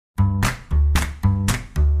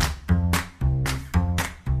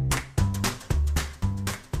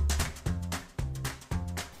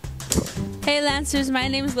Hey Lancers, my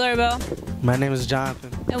name is Laurabelle. My name is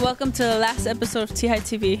Jonathan. And welcome to the last episode of TI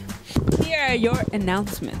TV. Here are your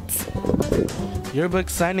announcements. Yearbook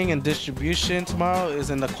signing and distribution tomorrow is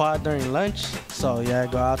in the quad during lunch. So yeah,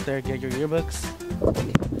 go out there, get your yearbooks.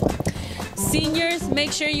 Seniors,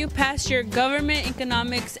 make sure you pass your government,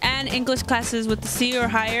 economics, and English classes with a C or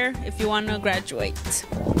higher if you want to graduate.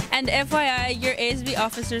 And FYI, your ASB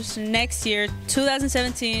officers next year,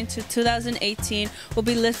 2017 to 2018, will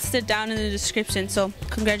be listed down in the description. So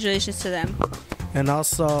congratulations to them. And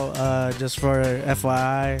also, just for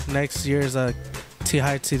FYI, next year's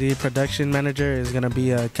TITD production manager is going to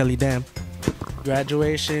be Kelly Dam.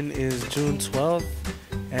 Graduation is June 12th.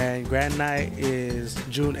 And grad night is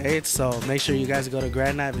June 8th, so make sure you guys go to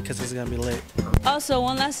grad night because it's going to be lit. Also,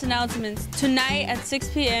 one last announcement. Tonight at 6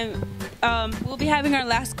 p.m., we'll be having our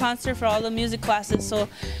last concert for all the music classes, so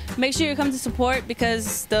make sure you come to support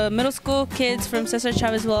because the middle school kids from Cesar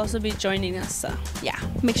Chavez will also be joining us, so yeah,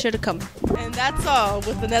 make sure to come. And that's all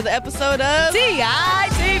with another episode of TI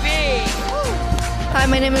TV. Hi,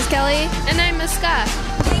 my name is Kelly. And I'm Muska.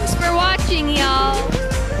 Thanks for watching, y'all.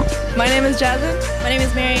 My name is Jasmine. My name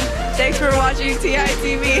is Mary. Thanks for watching TI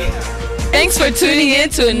TV. Thanks for tuning in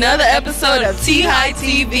to another episode of TI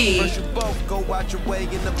TV.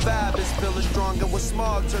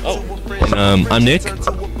 I'm Nick.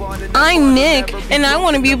 I'm Nick, and I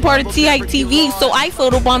want to be a part of TI TV, so I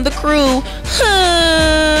photobombed the crew.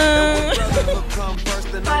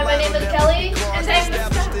 Hi, my name is Kelly. And I'm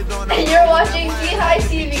Muska. And you're watching TI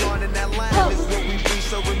TV.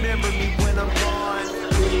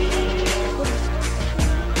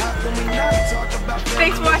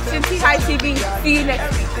 Thanks for watching TI TV. See you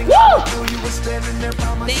next week.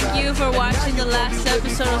 Thank you for watching the last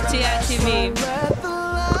episode of TI TV.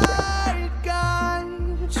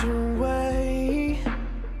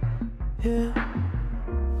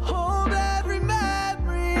 Hold every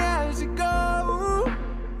memory as you go,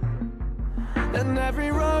 and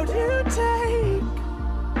every road you take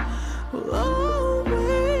will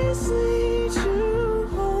always lead you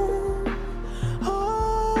home.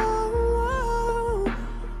 Oh,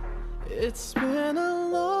 it's been a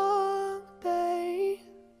long day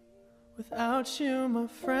without you, my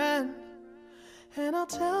friend, and I'll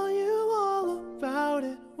tell you all about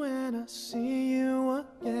it when I see you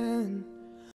again.